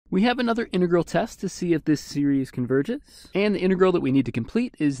We have another integral test to see if this series converges, and the integral that we need to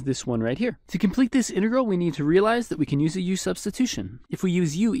complete is this one right here. To complete this integral, we need to realize that we can use a u substitution. If we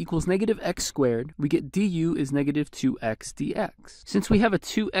use u equals negative x squared, we get du is negative 2x dx. Since we have a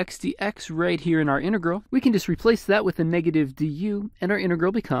 2x dx right here in our integral, we can just replace that with a negative du, and our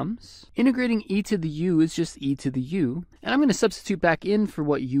integral becomes, integrating e to the u is just e to the u, and I'm going to substitute back in for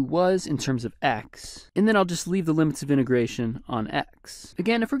what u was in terms of x, and then I'll just leave the limits of integration on x.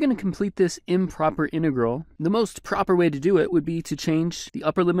 Again, if we're going to complete this improper integral, the most proper way to do it would be to change the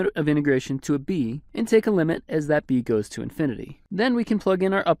upper limit of integration to a b and take a limit as that b goes to infinity. Then we can plug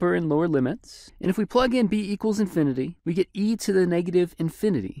in our upper and lower limits, and if we plug in b equals infinity, we get e to the negative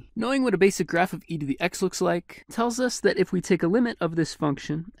infinity. Knowing what a basic graph of e to the x looks like tells us that if we take a limit of this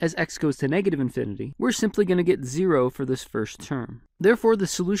function as x goes to negative infinity, we're simply going to get 0 for this first term. Therefore, the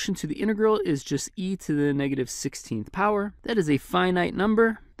solution to the integral is just e to the negative 16th power. That is a finite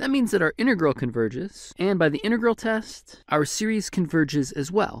number. That means that our integral converges, and by the integral test, our series converges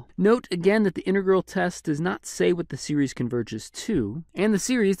as well. Note again that the integral test does not say what the series converges to, and the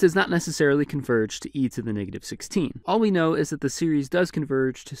series does not necessarily converge to e to the negative 16. All we know is that the series does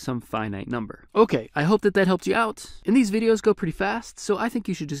converge to some finite number. Okay, I hope that helped you out. And these videos go pretty fast, so I think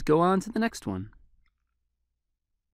you should just go on to the next one.